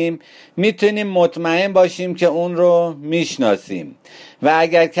میکنیم میتونیم مطمئن باشیم که اون رو میشناسیم و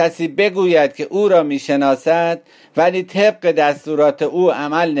اگر کسی بگوید که او را میشناسد ولی طبق دستورات او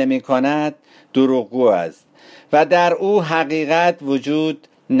عمل نمی کند دروغگو است و در او حقیقت وجود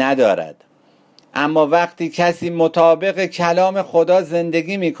ندارد. اما وقتی کسی مطابق کلام خدا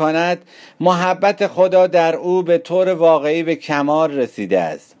زندگی می کند محبت خدا در او به طور واقعی به کمال رسیده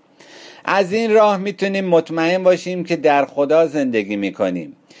است. از این راه میتونیم مطمئن باشیم که در خدا زندگی می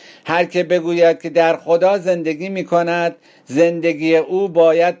کنیم. هر که بگوید که در خدا زندگی می کند زندگی او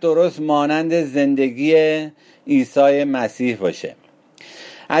باید درست مانند زندگی عیسی مسیح باشه.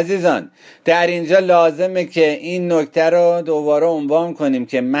 عزیزان، در اینجا لازمه که این نکته رو دوباره عنوان کنیم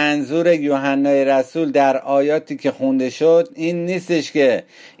که منظور یوحنای رسول در آیاتی که خونده شد این نیستش که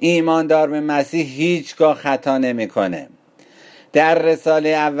ایماندار به مسیح هیچگاه خطا نمی‌کنه. در رساله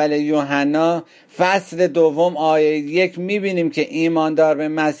اول یوحنا فصل 2 آیه 1 می‌بینیم که ایماندار به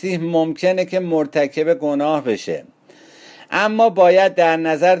مسیح ممکنه که مرتکب گناه بشه، اما باید در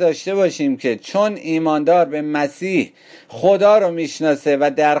نظر داشته باشیم که چون ایماندار به مسیح خدا رو میشناسه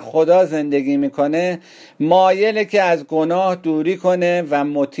و در خدا زندگی میکنه مایله که از گناه دوری کنه و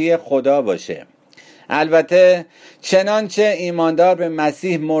مطیع خدا باشه. البته چنانچه ایماندار به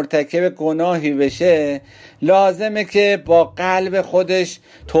مسیح مرتکب گناهی بشه، لازمه که با قلب خودش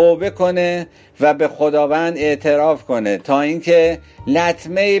توبه کنه و به خداوند اعتراف کنه تا اینکه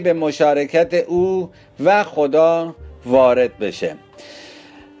لطمه‌ای به مشارکت او و خدا وارد بشه.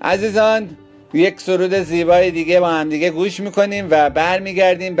 عزیزان، یک سرود زیبای دیگه با هم دیگه گوش میکنیم و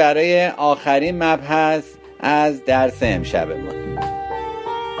برمیگردیم برای آخرین مبحث از درس امشبمون.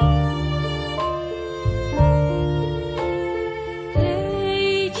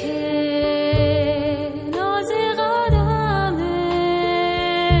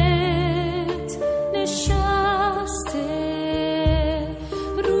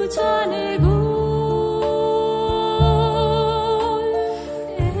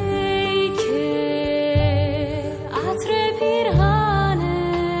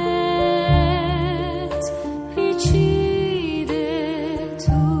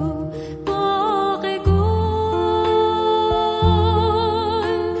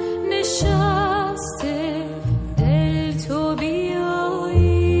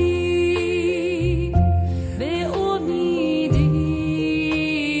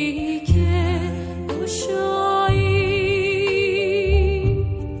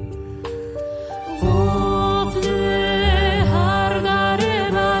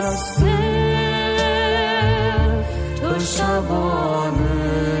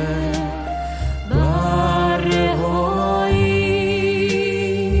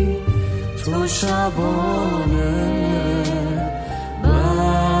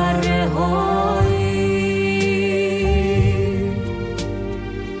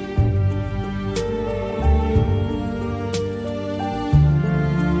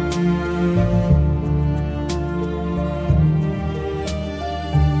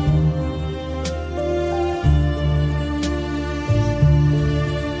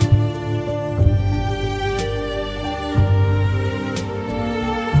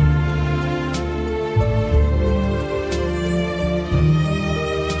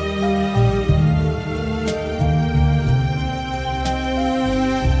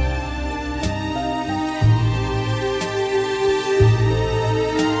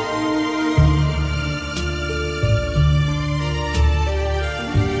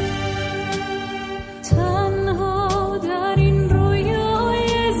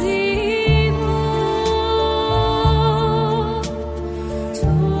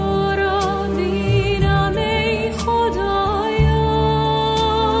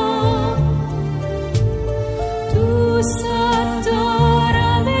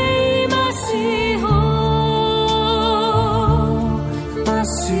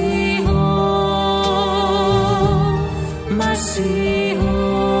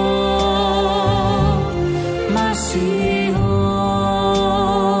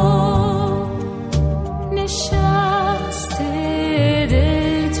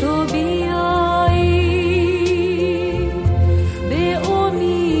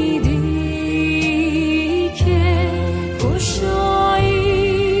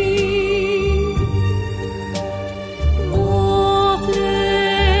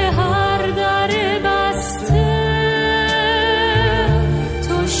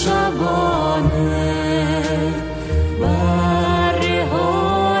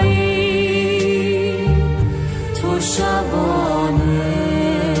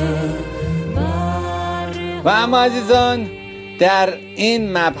 و اما عزیزان، در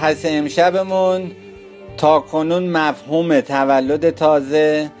این مبحث امشبمون تا کنون مفهوم تولد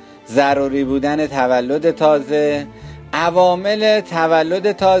تازه، ضروری بودن تولد تازه، عوامل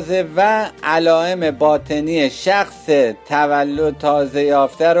تولد تازه و علائم باطنی شخص تولد تازه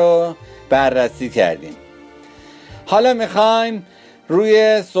یافته رو بررسی کردیم. حالا میخوایم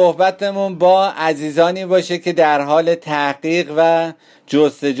روی صحبتمون با عزیزانی باشه که در حال تحقیق و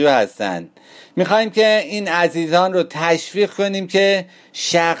جستجو هستند. میخوایم که این عزیزان رو تشویق کنیم که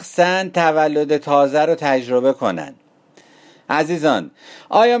شخصاً تولد تازه رو تجربه کنن. عزیزان،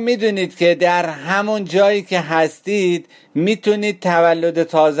 آیا میدونید که در همون جایی که هستید میتونید تولد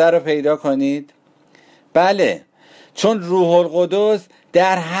تازه رو پیدا کنید؟ بله، چون روح القدس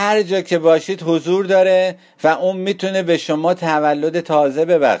در هر جا که باشید حضور داره و اون میتونه به شما تولد تازه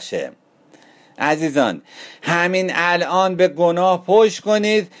ببخشه. عزیزان، همین الان به گناه پشت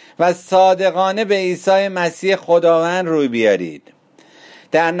کنید و صادقانه به عیسی مسیح خداوند روی بیارید.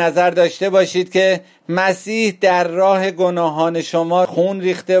 در نظر داشته باشید که مسیح در راه گناهان شما خون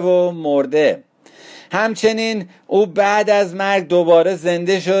ریخته و مرده. همچنین او بعد از مرگ دوباره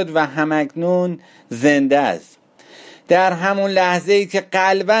زنده شد و همکنون زنده است. در همون لحظه ای که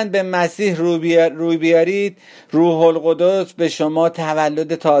قلباً به مسیح روی بیارید، روح القدس به شما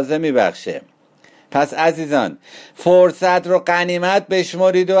تولد تازه میبخشه. پس عزیزان فرصت رو غنیمت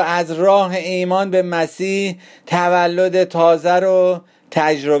بشمرید و از راه ایمان به مسیح تولد تازه رو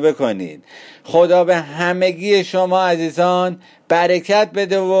تجربه کنید. خدا به همگی شما عزیزان برکت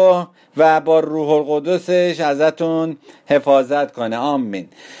بده و با روح القدسش ازتون حفاظت کنه. آمین.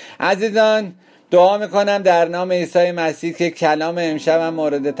 عزیزان دعا میکنم در نام عیسی مسیح که کلام امشب هم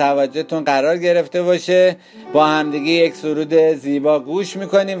مورد توجهتون قرار گرفته باشه. با همدیگه یک سرود زیبا گوش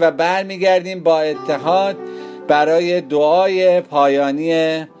میکنیم و برمیگردیم با اتحاد برای دعای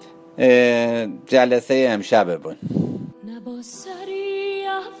پایانی جلسه امشبمون. نه با سری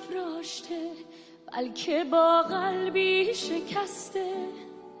افراشته بلکه با قلبی شکسته،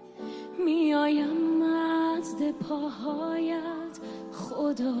 میایم نزد پاهایت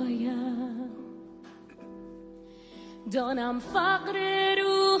خدایم. دانم فقر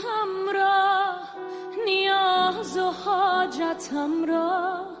روحم را، نیاز و حاجتم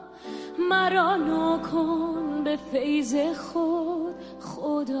را، مرا نکن به فیض خود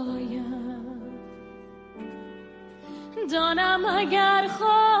خدایم. دانم اگر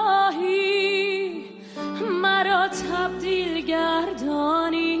خواهی مرا تبدیل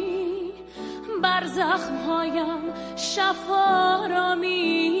گردانی، بر زخمهایم شفا را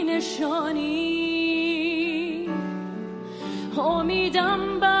می نشانی.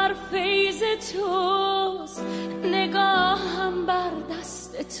 امیدم بر فیض توست، نگاهم بر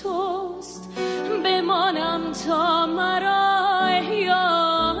دست توست، بمانم تا مرا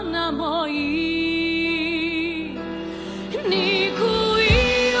احیا نمایی.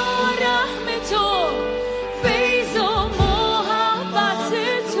 نیکویی و رحم تو، فیض و محبت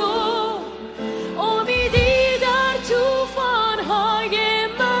تو، امیدی در طوفان‌های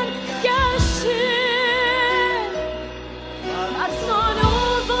من گشته. مرسان و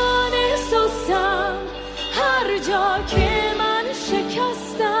بان سستم هر جا که من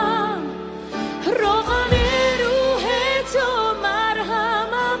شکستم، روغن روح تو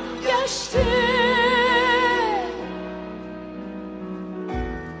مرهمم گشته.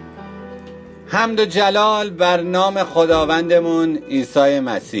 حمد و جلال بر نام خداوندمون عیسی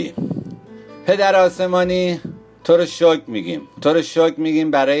مسیح. پدر آسمانی تو رو شکر میگیم، تو رو شکر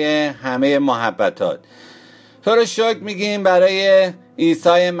میگیم برای همه محبتات، تو رو شکر میگیم برای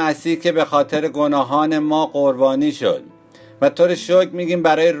عیسی مسیح که به خاطر گناهان ما قربانی شد و تو رو شکر میگیم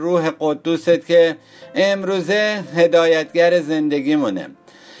برای روح قدوست که امروزه هدایتگر زندگیمونه.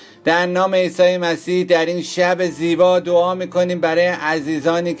 در نام عیسی مسیح در این شب زیبا دعا میکنیم برای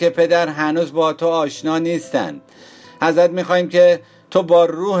عزیزانی که پدر هنوز با تو آشنا نیستن. ازت میخوایم که تو با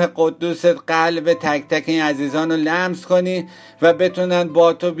روح قدوست قلب تک تک این عزیزان رو لمس کنی و بتونن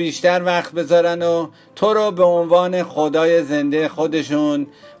با تو بیشتر وقت بذارن و تو رو به عنوان خدای زنده خودشون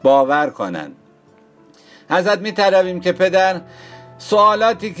باور کنن. ازت میطلبیم که پدر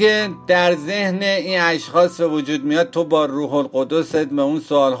سوالاتی که در ذهن این اشخاص به وجود میاد تو با روح القدست به اون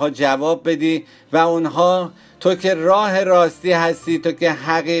سوالها جواب بدی و اونها تو که راه راستی هستی، تو که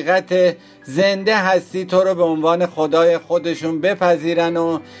حقیقت زنده هستی، تو رو به عنوان خدای خودشون بپذیرن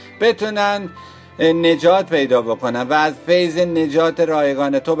و بتونن نجات پیدا بکنن و از فیض نجات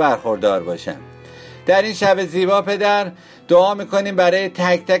رایگان تو برخوردار باشن. در این شب زیبا پدر دعا میکنیم برای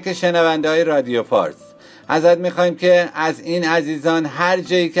تک تک شنونده های رادیو پارس. ازت میخوایم که از این عزیزان هر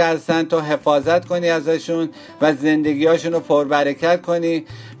جایی که هستن تو حفاظت کنی ازشون و زندگیاشون رو پربرکت کنی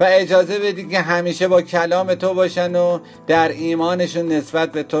و اجازه بدی که همیشه با کلام تو باشن و در ایمانشون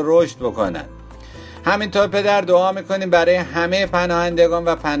نسبت به تو رشد بکنن. همینطور پدر دعا میکنیم برای همه پناهندگان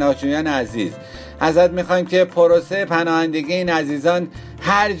و پناهجویان عزیز. ازت میخوایم که پروسه پناهندگی این عزیزان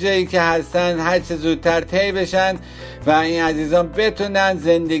هر جایی که هستن هر چه زودتر طی بشن و این عزیزان بتونن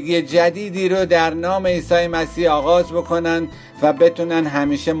زندگی جدیدی رو در نام عیسی مسیح آغاز بکنن و بتونن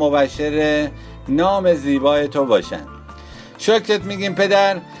همیشه مبشر نام زیبای تو باشن. شکرت میگیم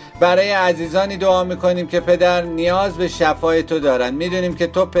پدر. برای عزیزانی دعا میکنیم که پدر نیاز به شفای تو دارن. میدونیم که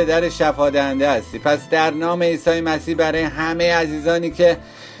تو پدر شفا دهنده هستی. پس در نام عیسی مسیح برای همه عزیزانی که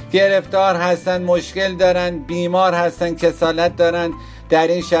گرفتار هستن، مشکل دارن، بیمار هستن، کسالت دارن، در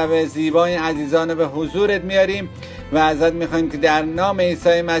این شب زیبا این عزیزان رو به حضورت میاریم و ازت میخوایم که در نام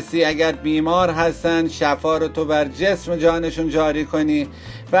عیسی مسیح اگر بیمار هستن شفا رو تو بر جسم و جانشون جاری کنی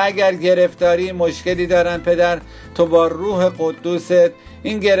و اگر گرفتاری مشکلی دارن پدر تو با روح قدوست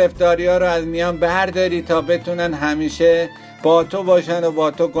این گرفتاری ها رو از میان برداری تا بتونن همیشه با تو باشن و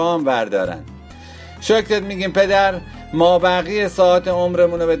با تو گام بردارن. شکرت میگیم پدر. ما بقیه ساعت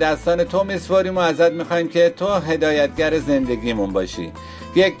عمرمون رو به دستان تو میسپاریم و ازت میخوایم که تو هدایتگر زندگیمون باشی.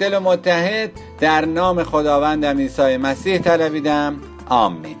 یک دل متحد در نام خداوندم عیسی مسیح طلبیدم.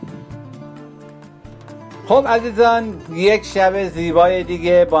 آمین. خب عزیزان، یک شب زیبای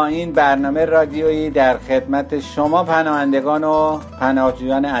دیگه با این برنامه رادیویی در خدمت شما پناهندگان و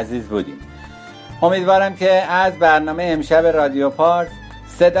پناهجویان عزیز بودیم. امیدوارم که از برنامه امشب رادیو پارس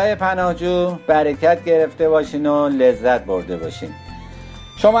صدای پناهجو برکت گرفته باشین و لذت برده باشین.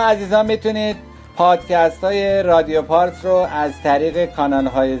 شما عزیزان میتونید پادکست های رادیو پارس رو از طریق کانال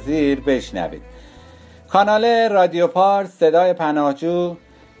های زیر بشنوید. کانال رادیو پارس صدای پناهجو،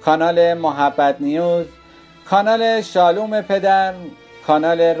 کانال محبت نیوز، کانال شالوم پدر،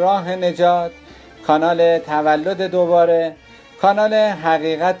 کانال راه نجات، کانال تولد دوباره، کانال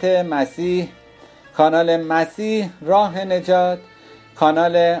حقیقت مسیح، کانال مسیح راه نجات،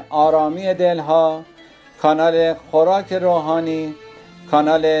 کانال آرامی دلها، کانال خوراک روحانی،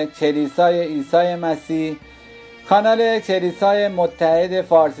 کانال کلیسای عیسی مسیح، کانال کلیسای متحد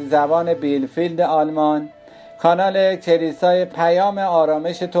فارسی زبان بیلفیلد آلمان، کانال کلیسای پیام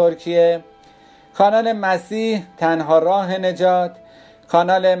آرامش ترکیه، کانال مسیح تنها راه نجات،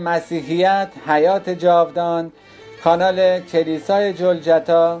 کانال مسیحیت حیات جاودان، کانال کلیسای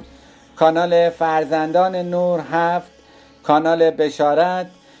جلجتا، کانال فرزندان نور 7، کانال بشارت،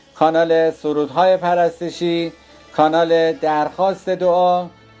 کانال سرودهای پرستشی، کانال درخواست دعا،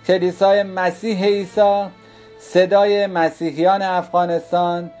 کلیسای مسیح عیسی، صدای مسیحیان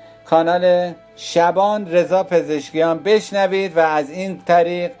افغانستان، کانال شبان رضا پزشکیان بشنوید و از این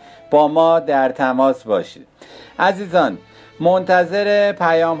طریق با ما در تماس باشید. عزیزان، منتظر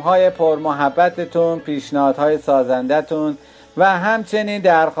پیام‌های پرمحبتتون، پیشنهادهای سازندتون و همچنین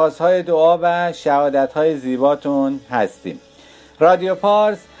درخواست‌های دعا و شهادت‌های زیباتون هستیم. رادیو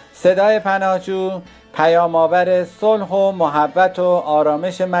پارس صدای پناهجو، پیام‌آور صلح و محبت و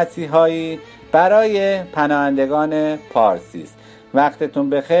آرامش مسیحایی برای پناهندگان پارسی است. وقتتون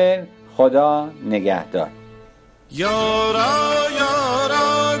بخیر. خدا نگهدار. یارا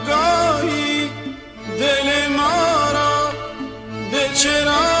یارا گاهی دل ما را به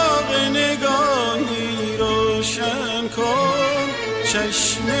چراغ نگاهی روشن کن،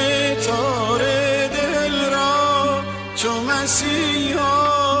 چشم تار دل را چو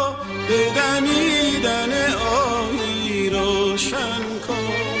مسیحا به دمیدن آهی روشن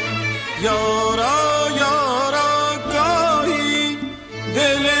کن. یارا یارا گاهی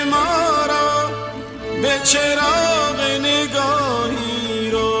دل ما را به چراغ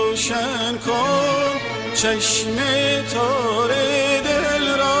نگاهی روشن کن، چشم تار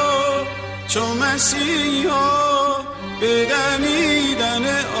دل را چو مسیحا به دمیدن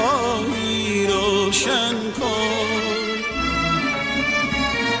آهی روشن کن.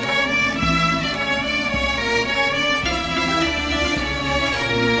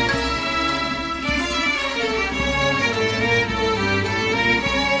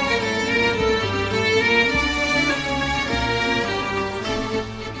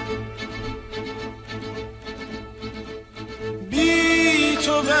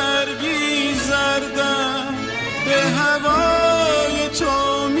 تو برگی زردم به هوای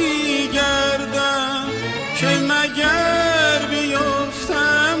تو میگردم، که مگر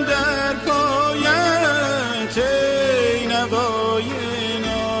بیفتم در پایت ای نوای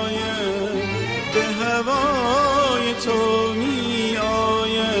نایم، به هوای تو می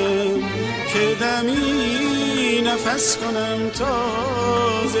آیم که دمی نفس کنم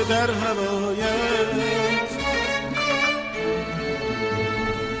تازه در هوایت.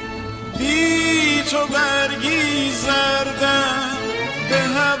 بی تو برگی زردم به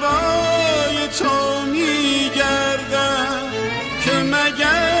هوای تو میگردم، که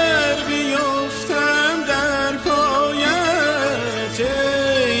مگر بیفتم در پایت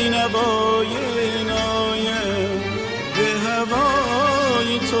ای نوای نایم، به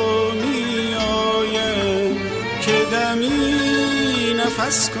هوای تو می آیم که دمی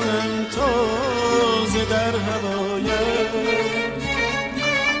نفس کنم تازه در هوایت.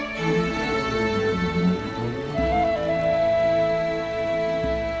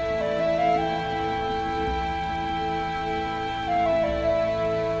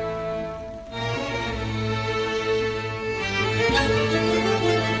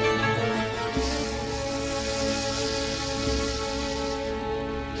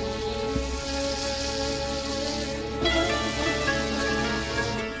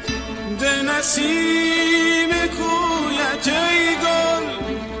 نسیم کویت ای گل،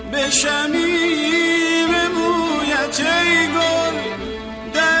 به شمیم مویت ای گل،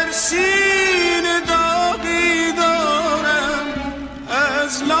 در سینه داغی دارم،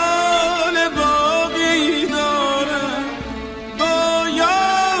 از لاله باغی دارم، با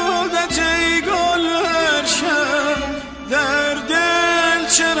یادت ای گل هر شب در دل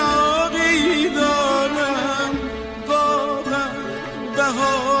چراغی دارم. باغم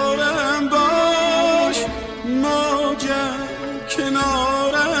بهارم باش،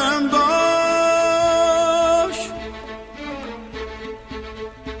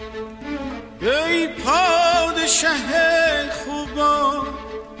 ای پادشه خوبا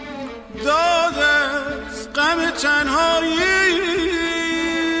داد از غم تنهایی،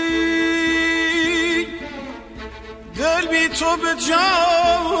 دل بی تو به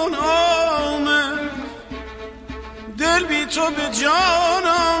جان آمد، دل بی تو به جان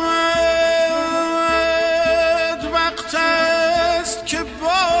آمد. وقت است که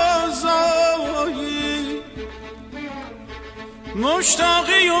بازآیی،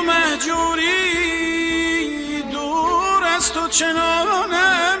 مشتاقی و مهجوری دور از تو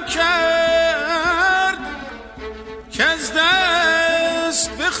چنانم کرد که از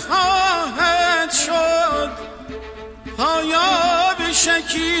دست بخواهد شد پایاب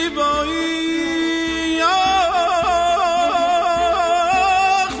شکیبایی.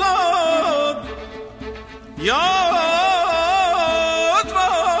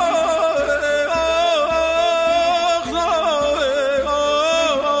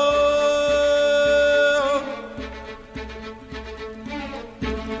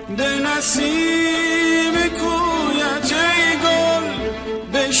 نسیم کویت ای گل،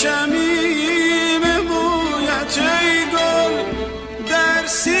 به شمیم بویت ای گل، در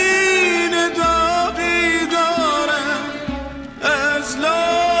سینه داغی دارم، از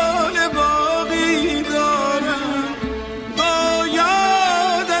لاله باغی دارم. با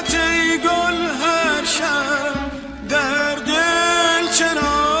یادت ای گل هر شب در دل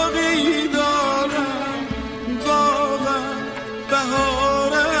چراغی دارم. باغم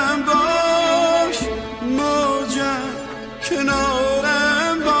بهارم باش، موجم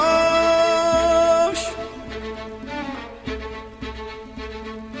کنارم باش.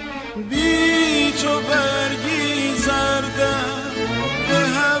 بی تو برگی زردم، به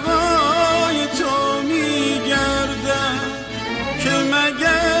هوای تو میگردم، که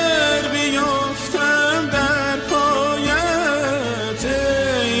مگر بیفتم در پایت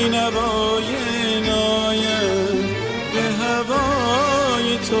ای نوای نایم. به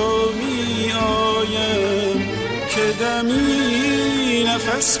هوای تو می آیم که دمی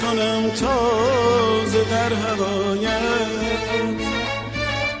نفس کنم تازه در هوایت.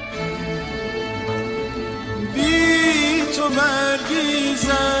 بی تو برگی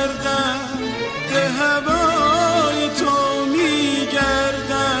زردم، به هوای تو می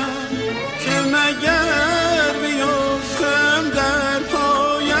گردم، که مگر بیفتم در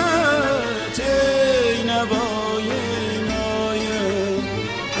پایت ای نوای نایم.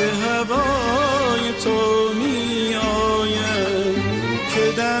 به هوای تو می آیم که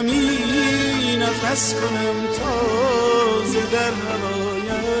دمی نفس کنم تازه در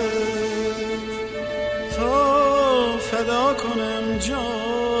هوایت. تا فدا کنم جان